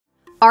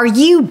Are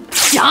you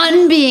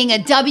done being a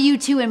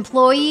W-2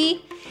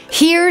 employee?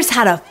 Here's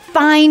how to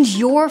find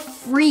your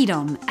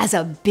freedom as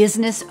a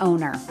business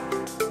owner.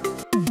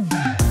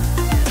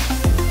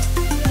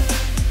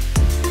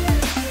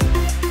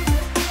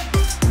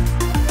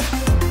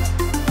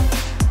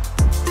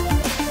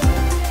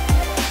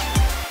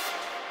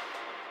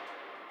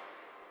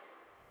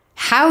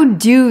 How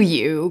do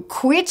you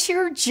quit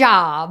your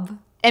job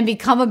and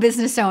become a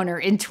business owner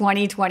in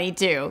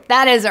 2022?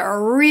 That is a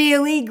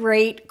really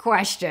great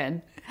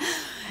question.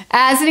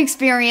 As an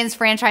experienced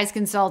franchise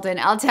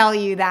consultant, I'll tell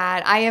you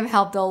that I have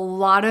helped a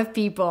lot of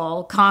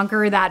people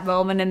conquer that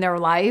moment in their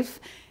life.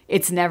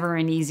 It's never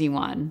an easy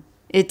one.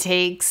 It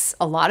takes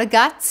a lot of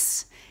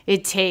guts.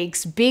 It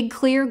takes big,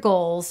 clear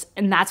goals,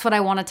 and that's what I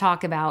want to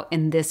talk about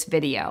in this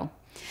video.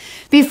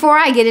 Before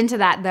I get into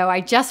that though, I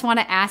just want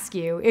to ask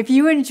you, if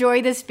you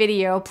enjoy this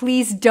video,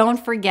 please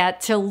don't forget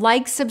to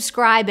like,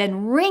 subscribe,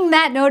 and ring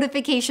that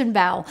notification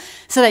bell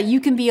so that you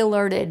can be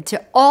alerted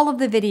to all of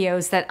the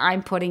videos that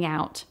I'm putting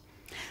out.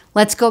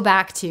 Let's go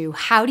back to,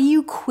 how do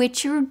you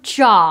quit your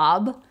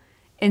job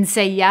and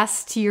say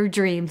yes to your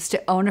dreams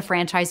to own a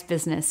franchise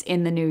business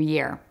in the new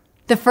year?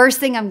 The first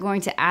thing I'm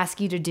going to ask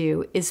you to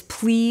do is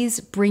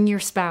please bring your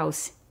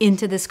spouse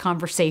into this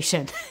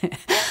conversation.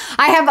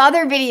 I have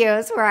other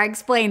videos where I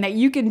explain that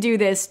you can do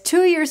this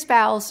to your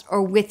spouse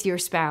or with your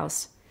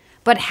spouse.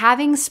 But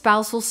having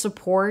spousal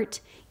support,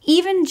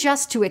 even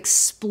just to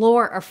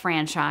explore a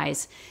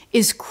franchise,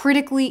 is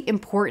critically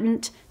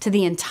important to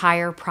the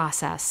entire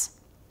process.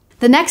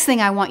 The next thing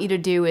I want you to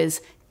do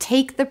is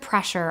take the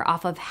pressure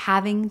off of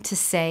having to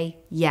say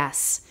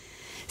yes.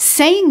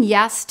 Saying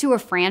yes to a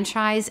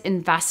franchise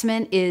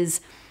investment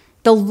is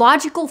the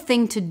logical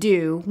thing to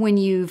do when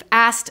you've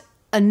asked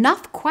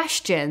enough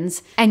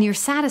questions and you're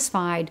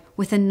satisfied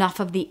with enough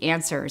of the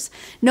answers.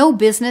 No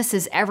business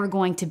is ever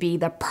going to be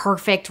the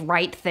perfect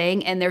right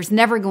thing, and there's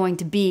never going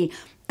to be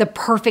the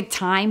perfect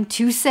time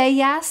to say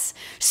yes.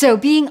 So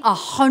being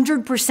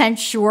 100%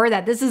 sure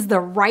that this is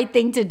the right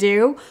thing to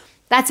do,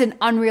 that's an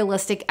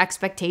unrealistic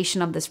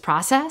expectation of this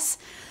process.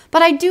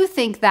 But I do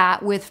think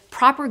that with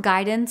proper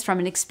guidance from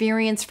an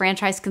experienced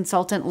franchise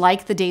consultant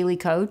like the Daily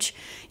Coach,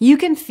 you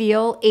can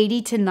feel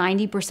 80 to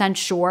 90%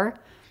 sure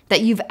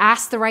that you've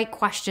asked the right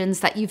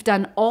questions, that you've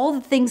done all the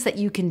things that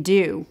you can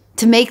do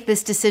to make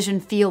this decision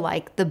feel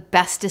like the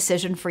best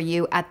decision for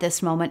you at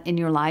this moment in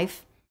your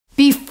life.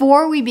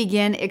 Before we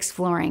begin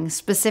exploring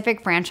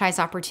specific franchise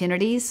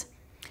opportunities,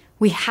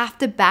 we have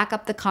to back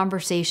up the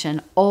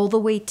conversation all the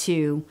way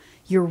to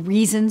your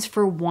reasons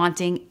for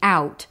wanting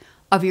out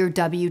of your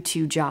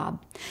W-2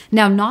 job.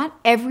 Now, not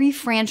every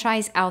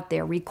franchise out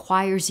there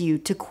requires you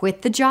to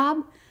quit the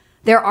job.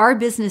 There are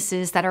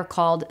businesses that are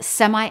called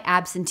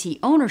semi-absentee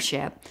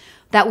ownership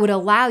that would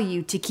allow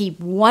you to keep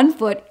one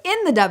foot in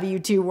the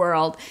W-2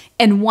 world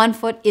and one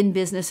foot in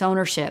business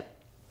ownership,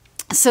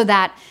 so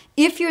that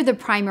if you're the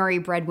primary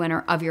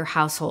breadwinner of your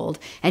household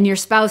and your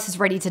spouse is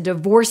ready to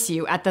divorce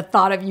you at the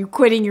thought of you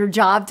quitting your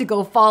job to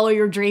go follow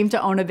your dream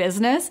to own a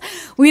business,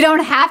 we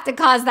don't have to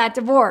cause that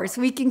divorce.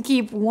 We can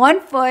keep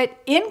one foot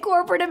in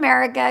corporate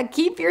America,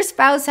 keep your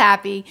spouse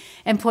happy,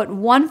 and put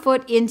one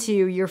foot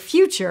into your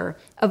future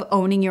of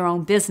owning your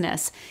own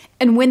business.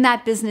 And when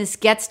that business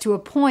gets to a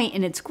point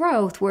in its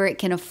growth where it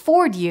can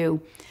afford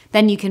you,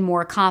 then you can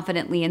more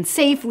confidently and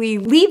safely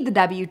leave the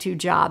W-2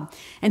 job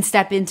and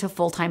step into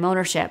full-time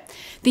ownership.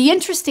 The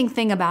interesting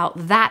thing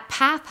about that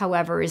path,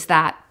 however, is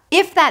that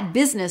if that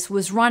business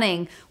was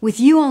running with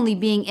you only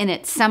being in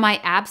it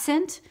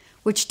semi-absent,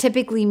 which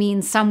typically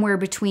means somewhere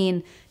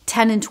between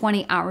 10 and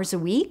 20 hours a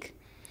week,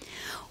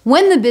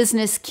 when the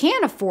business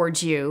can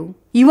afford you,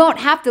 you won't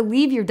have to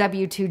leave your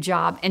W-2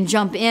 job and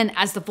jump in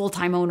as the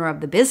full-time owner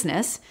of the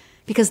business,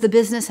 because the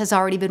business has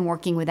already been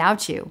working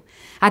without you.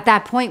 At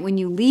that point, when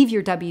you leave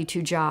your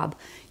W-2 job,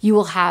 you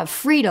will have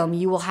freedom,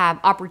 you will have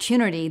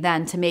opportunity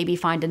then to maybe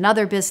find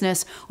another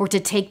business or to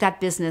take that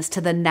business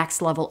to the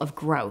next level of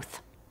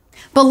growth.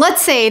 But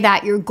let's say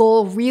that your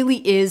goal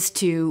really is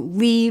to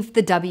leave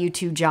the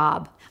W-2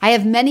 job. I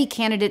have many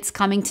candidates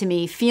coming to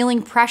me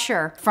feeling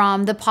pressure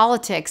from the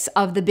politics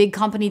of the big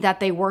company that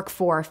they work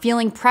for,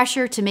 feeling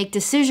pressure to make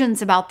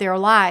decisions about their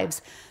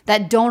lives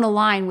that don't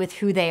align with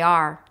who they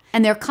are.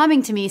 And they're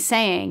coming to me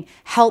saying,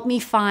 help me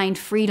find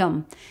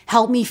freedom.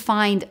 Help me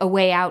find a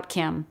way out,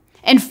 Kim.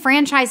 And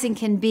franchising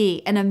can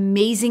be an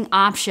amazing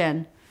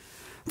option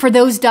for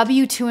those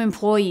W-2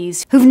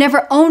 employees who've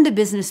never owned a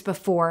business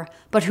before,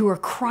 but who are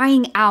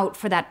crying out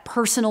for that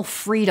personal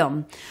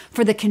freedom,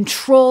 for the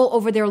control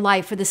over their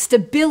life, for the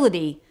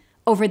stability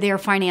over their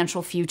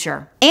financial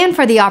future, and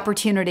for the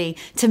opportunity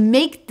to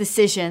make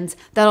decisions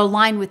that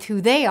align with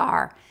who they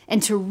are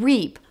and to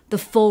reap the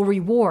full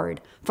reward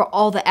for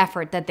all the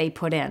effort that they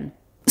put in.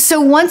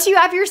 So once you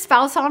have your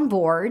spouse on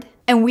board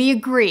and we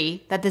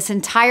agree that this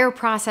entire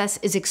process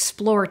is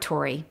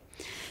exploratory,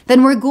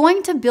 then we're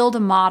going to build a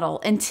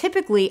model. And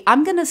typically,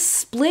 I'm going to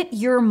split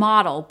your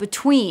model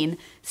between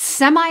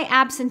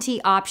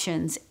semi-absentee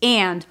options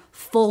and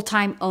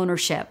full-time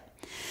ownership.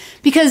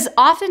 Because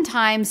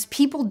oftentimes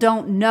people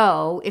don't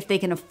know if they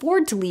can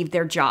afford to leave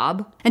their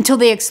job until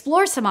they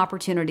explore some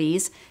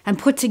opportunities and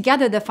put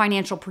together the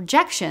financial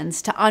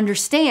projections to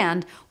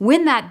understand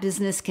when that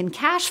business can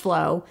cash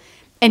flow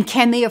and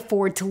can they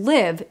afford to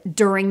live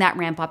during that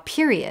ramp up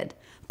period.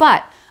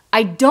 But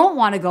I don't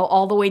want to go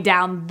all the way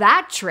down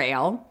that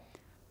trail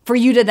for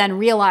you to then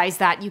realize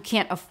that you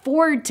can't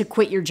afford to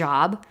quit your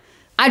job.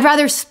 I'd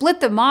rather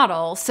split the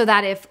model so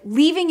that if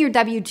leaving your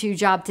W-2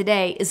 job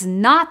today is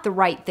not the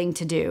right thing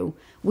to do,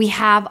 we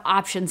have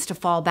options to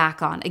fall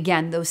back on.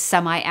 Again, those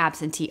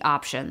semi-absentee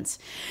options.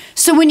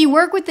 So when you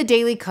work with the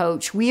Daily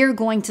Coach, we are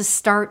going to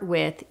start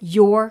with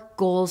your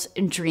goals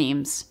and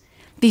dreams.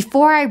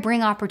 Before I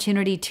bring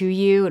opportunity to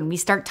you and we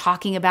start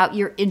talking about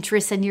your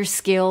interests and your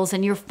skills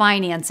and your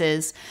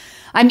finances,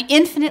 I'm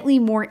infinitely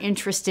more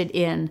interested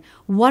in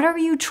what are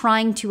you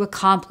trying to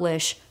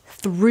accomplish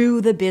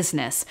through the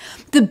business.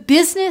 The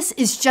business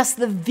is just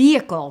the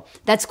vehicle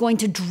that's going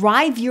to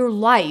drive your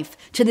life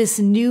to this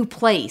new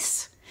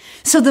place.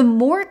 So the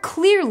more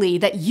clearly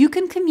that you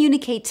can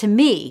communicate to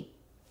me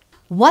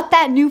what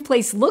that new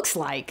place looks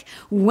like,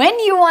 when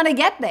you want to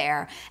get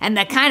there, and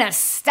the kind of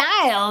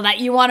style that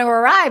you want to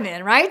arrive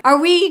in, right? Are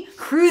we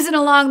cruising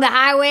along the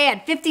highway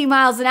at 50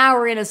 miles an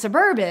hour in a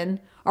Suburban,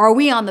 or are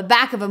we on the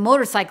back of a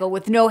motorcycle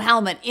with no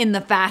helmet in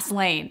the fast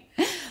lane?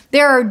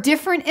 There are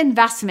different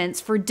investments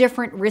for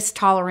different risk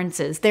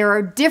tolerances. There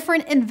are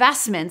different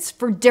investments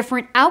for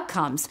different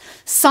outcomes.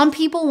 Some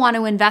people want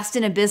to invest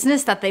in a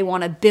business that they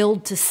want to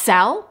build to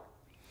sell.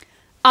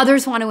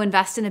 Others want to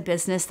invest in a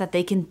business that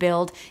they can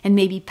build and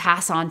maybe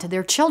pass on to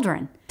their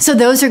children. So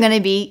those are going to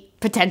be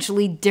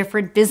potentially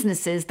different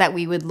businesses that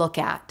we would look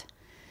at.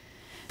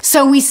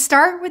 So we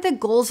start with a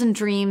goals and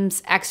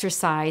dreams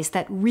exercise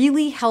that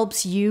really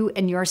helps you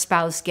and your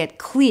spouse get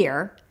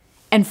clear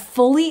and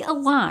fully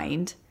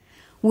aligned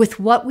with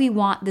what we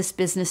want this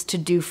business to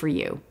do for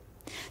you.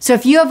 So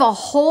if you have a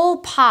whole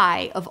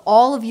pie of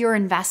all of your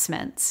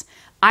investments,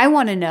 I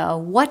want to know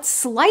what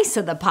slice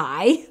of the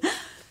pie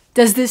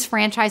does this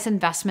franchise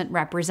investment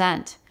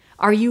represent?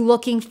 Are you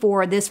looking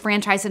for this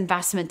franchise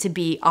investment to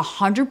be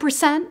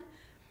 100%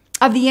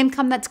 of the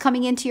income that's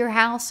coming into your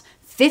house,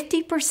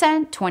 50%,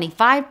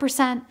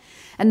 25%?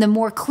 And the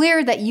more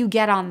clear that you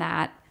get on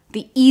that,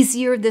 the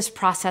easier this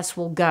process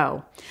will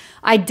go.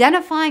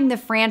 Identifying the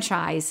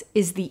franchise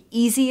is the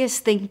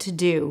easiest thing to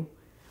do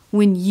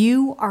when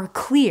you are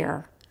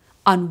clear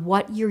on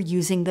what you're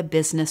using the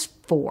business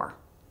for.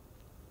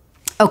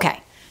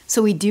 Okay,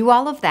 so we do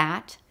all of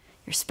that.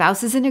 Your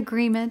spouse is in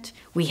agreement.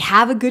 We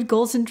have a good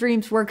goals and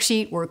dreams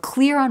worksheet. We're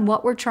clear on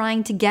what we're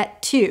trying to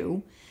get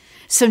to.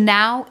 So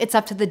now it's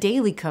up to the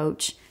Daily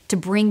Coach to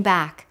bring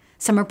back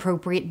some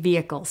appropriate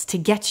vehicles to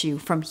get you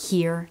from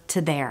here to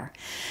there.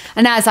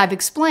 And as I've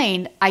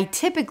explained, I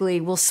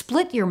typically will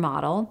split your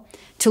model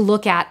to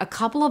look at a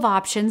couple of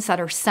options that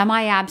are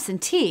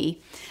semi-absentee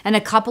and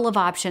a couple of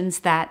options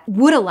that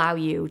would allow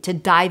you to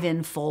dive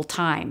in full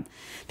time.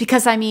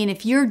 Because I mean,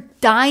 if you're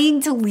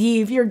dying to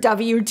leave your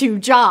W-2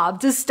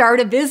 job to start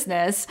a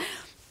business,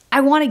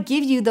 I want to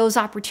give you those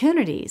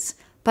opportunities.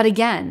 But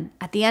again,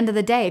 at the end of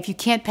the day, if you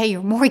can't pay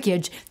your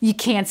mortgage, you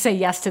can't say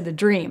yes to the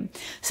dream.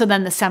 So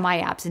then the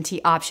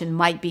semi-absentee option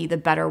might be the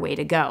better way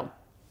to go.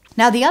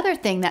 Now, the other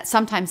thing that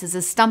sometimes is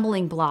a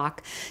stumbling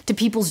block to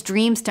people's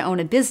dreams to own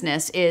a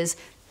business is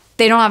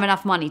they don't have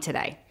enough money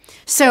today.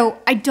 So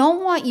I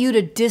don't want you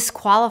to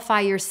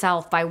disqualify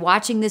yourself by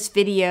watching this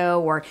video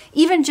or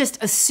even just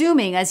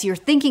assuming as you're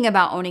thinking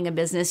about owning a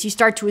business, you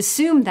start to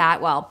assume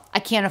that, well, I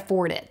can't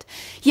afford it.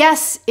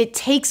 Yes, it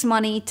takes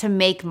money to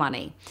make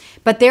money,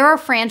 but there are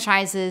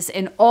franchises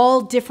in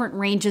all different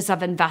ranges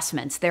of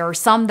investments. There are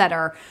some that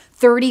are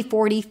 $30,000,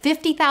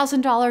 $40,000,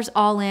 $50,000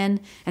 all in,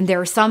 and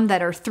there are some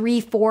that are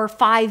 $3, $4,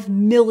 $5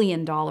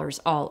 million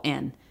all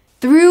in.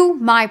 Through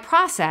my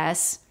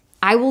process,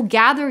 I will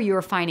gather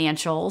your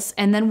financials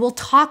and then we'll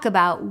talk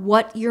about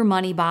what your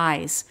money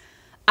buys.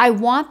 I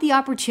want the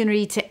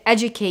opportunity to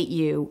educate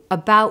you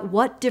about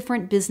what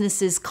different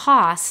businesses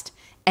cost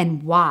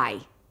and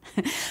why.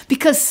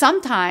 Because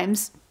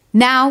sometimes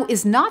now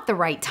is not the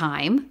right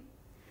time,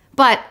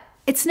 but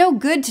it's no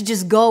good to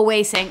just go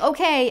away saying,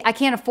 okay, I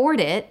can't afford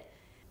it.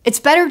 It's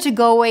better to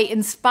go away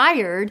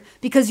inspired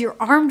because you're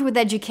armed with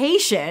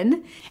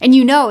education and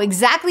you know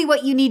exactly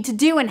what you need to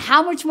do and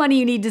how much money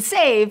you need to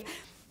save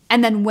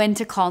and then when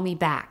to call me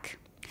back.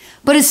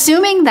 But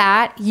assuming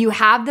that you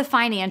have the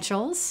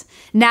financials,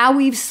 now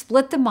we've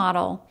split the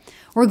model,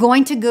 we're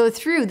going to go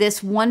through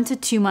this 1 to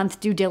 2 month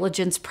due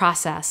diligence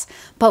process.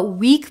 But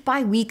week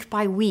by week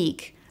by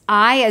week,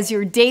 I, as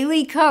your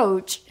daily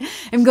coach,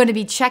 am going to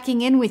be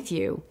checking in with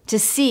you to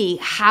see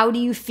how do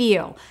you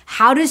feel?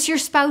 How does your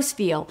spouse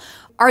feel?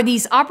 Are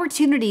these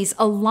opportunities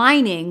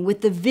aligning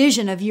with the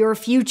vision of your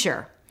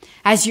future?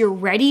 As you're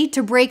ready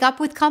to break up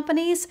with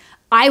companies,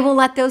 I will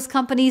let those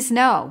companies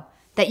know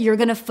that you're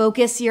going to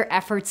focus your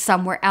efforts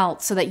somewhere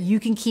else so that you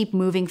can keep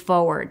moving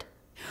forward.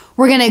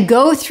 We're going to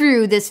go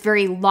through this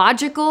very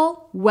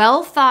logical,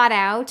 well thought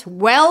out,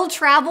 well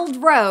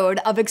traveled road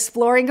of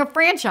exploring a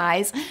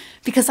franchise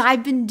because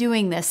I've been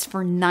doing this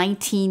for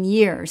 19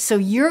 years. So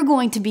you're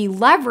going to be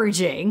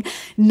leveraging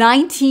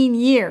 19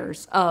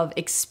 years of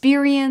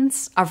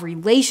experience, of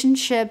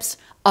relationships,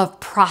 of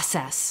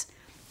process.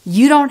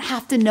 You don't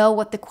have to know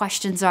what the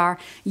questions are.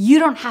 You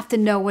don't have to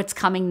know what's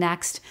coming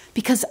next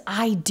because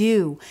I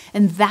do.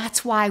 And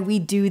that's why we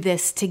do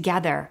this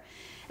together.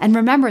 And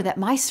remember that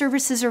my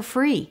services are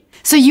free.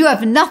 So you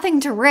have nothing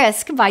to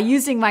risk by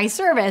using my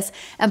service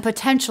and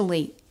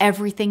potentially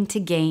everything to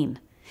gain.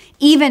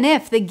 Even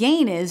if the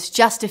gain is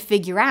just to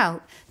figure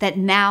out that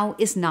now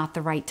is not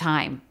the right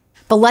time.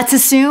 But let's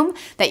assume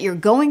that you're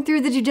going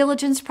through the due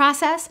diligence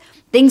process.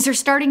 Things are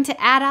starting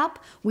to add up.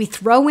 We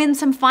throw in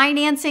some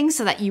financing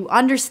so that you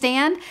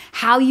understand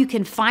how you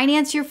can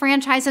finance your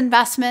franchise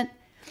investment.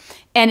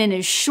 And in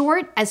as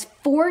short as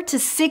 4 to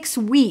 6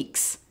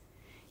 weeks,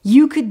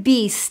 you could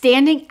be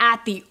standing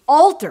at the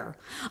altar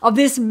of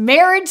this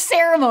marriage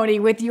ceremony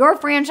with your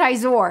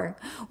franchisor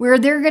where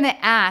they're going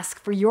to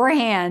ask for your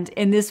hand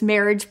in this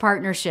marriage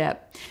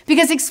partnership.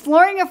 Because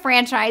exploring a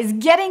franchise,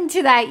 getting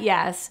to that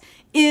yes,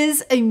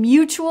 is a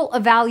mutual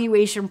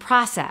evaluation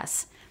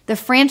process. The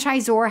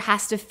franchisor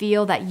has to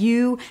feel that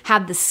you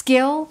have the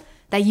skill,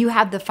 that you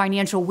have the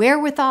financial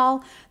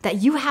wherewithal,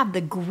 that you have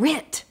the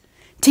grit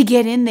to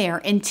get in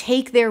there and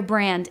take their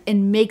brand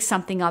and make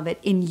something of it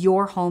in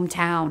your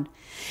hometown.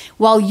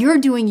 While you're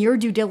doing your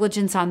due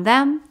diligence on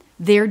them,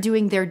 they're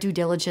doing their due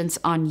diligence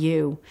on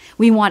you.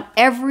 We want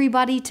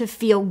everybody to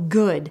feel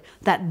good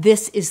that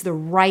this is the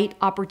right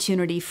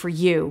opportunity for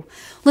you.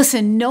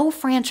 Listen, no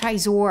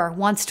franchisor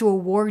wants to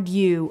award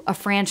you a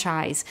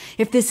franchise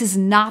if this is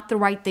not the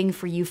right thing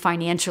for you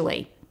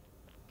financially.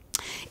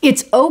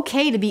 It's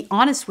okay to be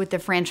honest with the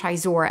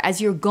franchisor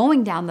as you're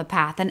going down the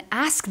path and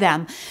ask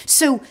them,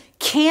 so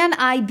can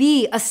I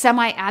be a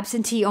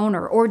semi-absentee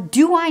owner or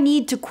do I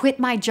need to quit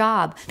my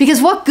job?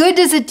 Because what good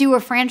does it do a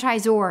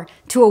franchisor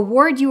to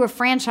award you a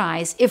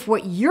franchise if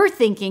what you're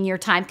thinking your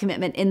time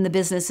commitment in the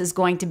business is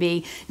going to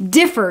be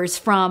differs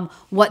from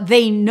what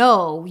they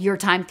know your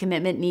time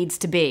commitment needs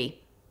to be?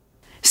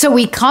 So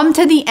we come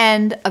to the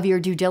end of your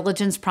due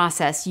diligence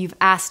process. You've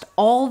asked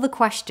all the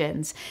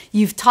questions.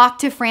 You've talked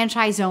to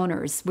franchise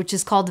owners, which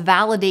is called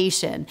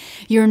validation.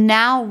 You're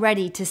now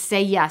ready to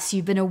say yes.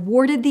 You've been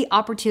awarded the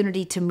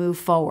opportunity to move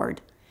forward.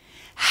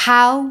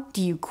 How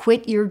do you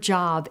quit your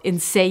job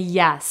and say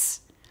yes?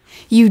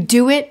 You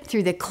do it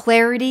through the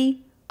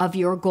clarity of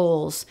your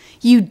goals.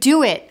 You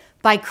do it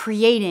by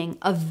creating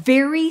a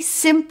very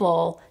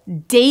simple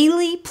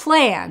daily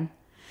plan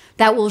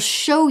that will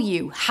show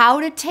you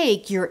how to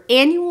take your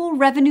annual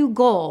revenue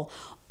goal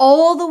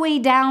all the way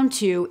down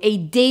to a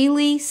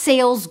daily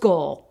sales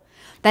goal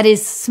that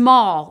is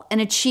small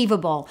and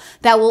achievable,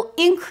 that will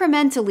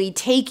incrementally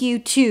take you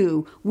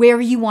to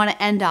where you want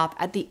to end up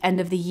at the end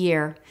of the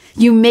year.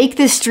 You make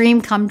this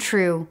dream come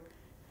true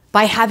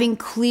by having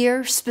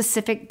clear,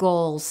 specific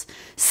goals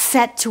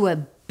set to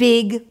a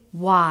big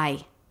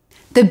why.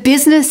 The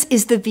business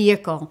is the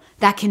vehicle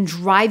that can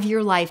drive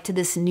your life to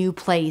this new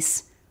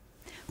place.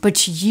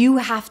 But you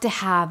have to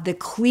have the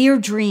clear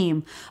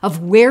dream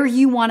of where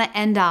you want to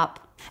end up.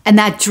 And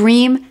that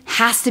dream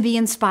has to be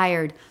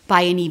inspired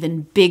by an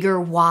even bigger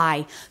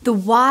why. The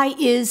why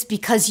is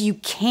because you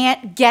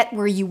can't get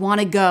where you want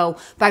to go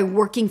by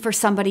working for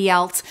somebody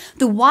else.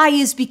 The why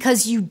is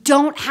because you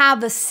don't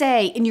have a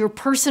say in your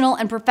personal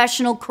and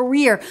professional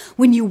career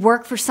when you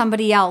work for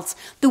somebody else.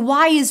 The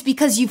why is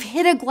because you've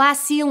hit a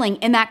glass ceiling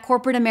in that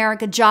corporate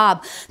America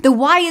job. The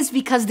why is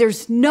because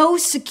there's no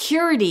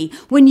security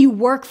when you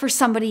work for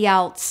somebody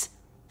else.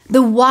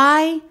 The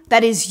why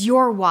that is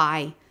your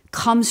why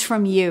comes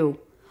from you.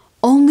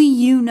 Only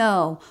you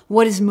know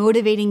what is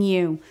motivating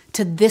you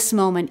to this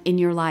moment in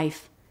your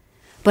life.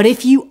 But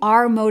if you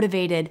are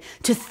motivated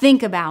to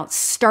think about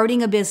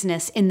starting a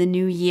business in the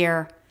new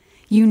year,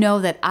 you know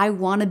that I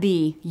want to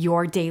be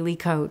your daily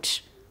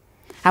coach.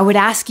 I would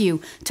ask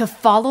you to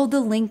follow the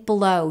link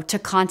below to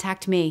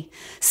contact me.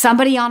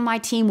 Somebody on my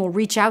team will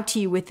reach out to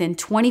you within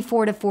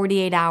 24 to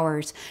 48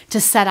 hours to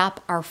set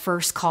up our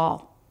first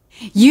call.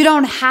 You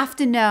don't have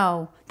to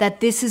know that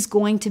this is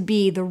going to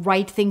be the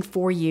right thing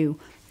for you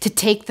to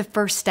take the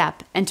first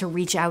step and to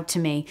reach out to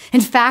me.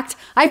 In fact,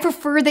 I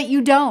prefer that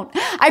you don't.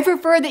 I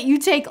prefer that you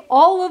take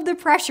all of the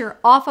pressure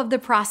off of the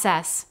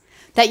process,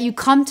 that you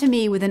come to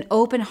me with an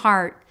open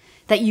heart,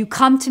 that you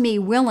come to me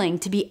willing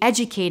to be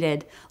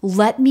educated.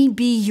 Let me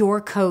be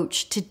your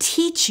coach to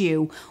teach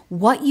you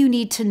what you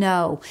need to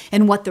know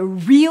and what the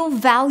real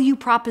value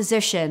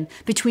proposition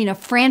between a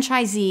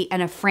franchisee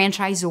and a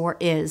franchisor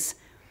is.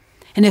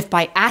 And if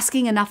by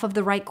asking enough of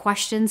the right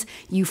questions,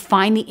 you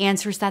find the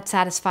answers that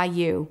satisfy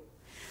you,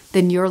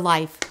 then your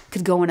life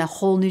could go in a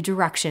whole new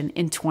direction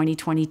in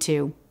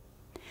 2022.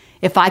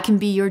 If I can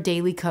be your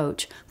daily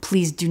coach,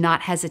 please do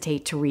not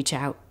hesitate to reach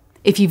out.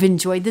 If you've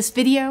enjoyed this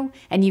video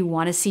and you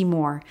want to see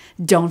more,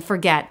 don't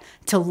forget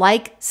to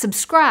like,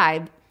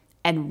 subscribe,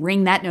 and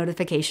ring that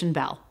notification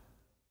bell.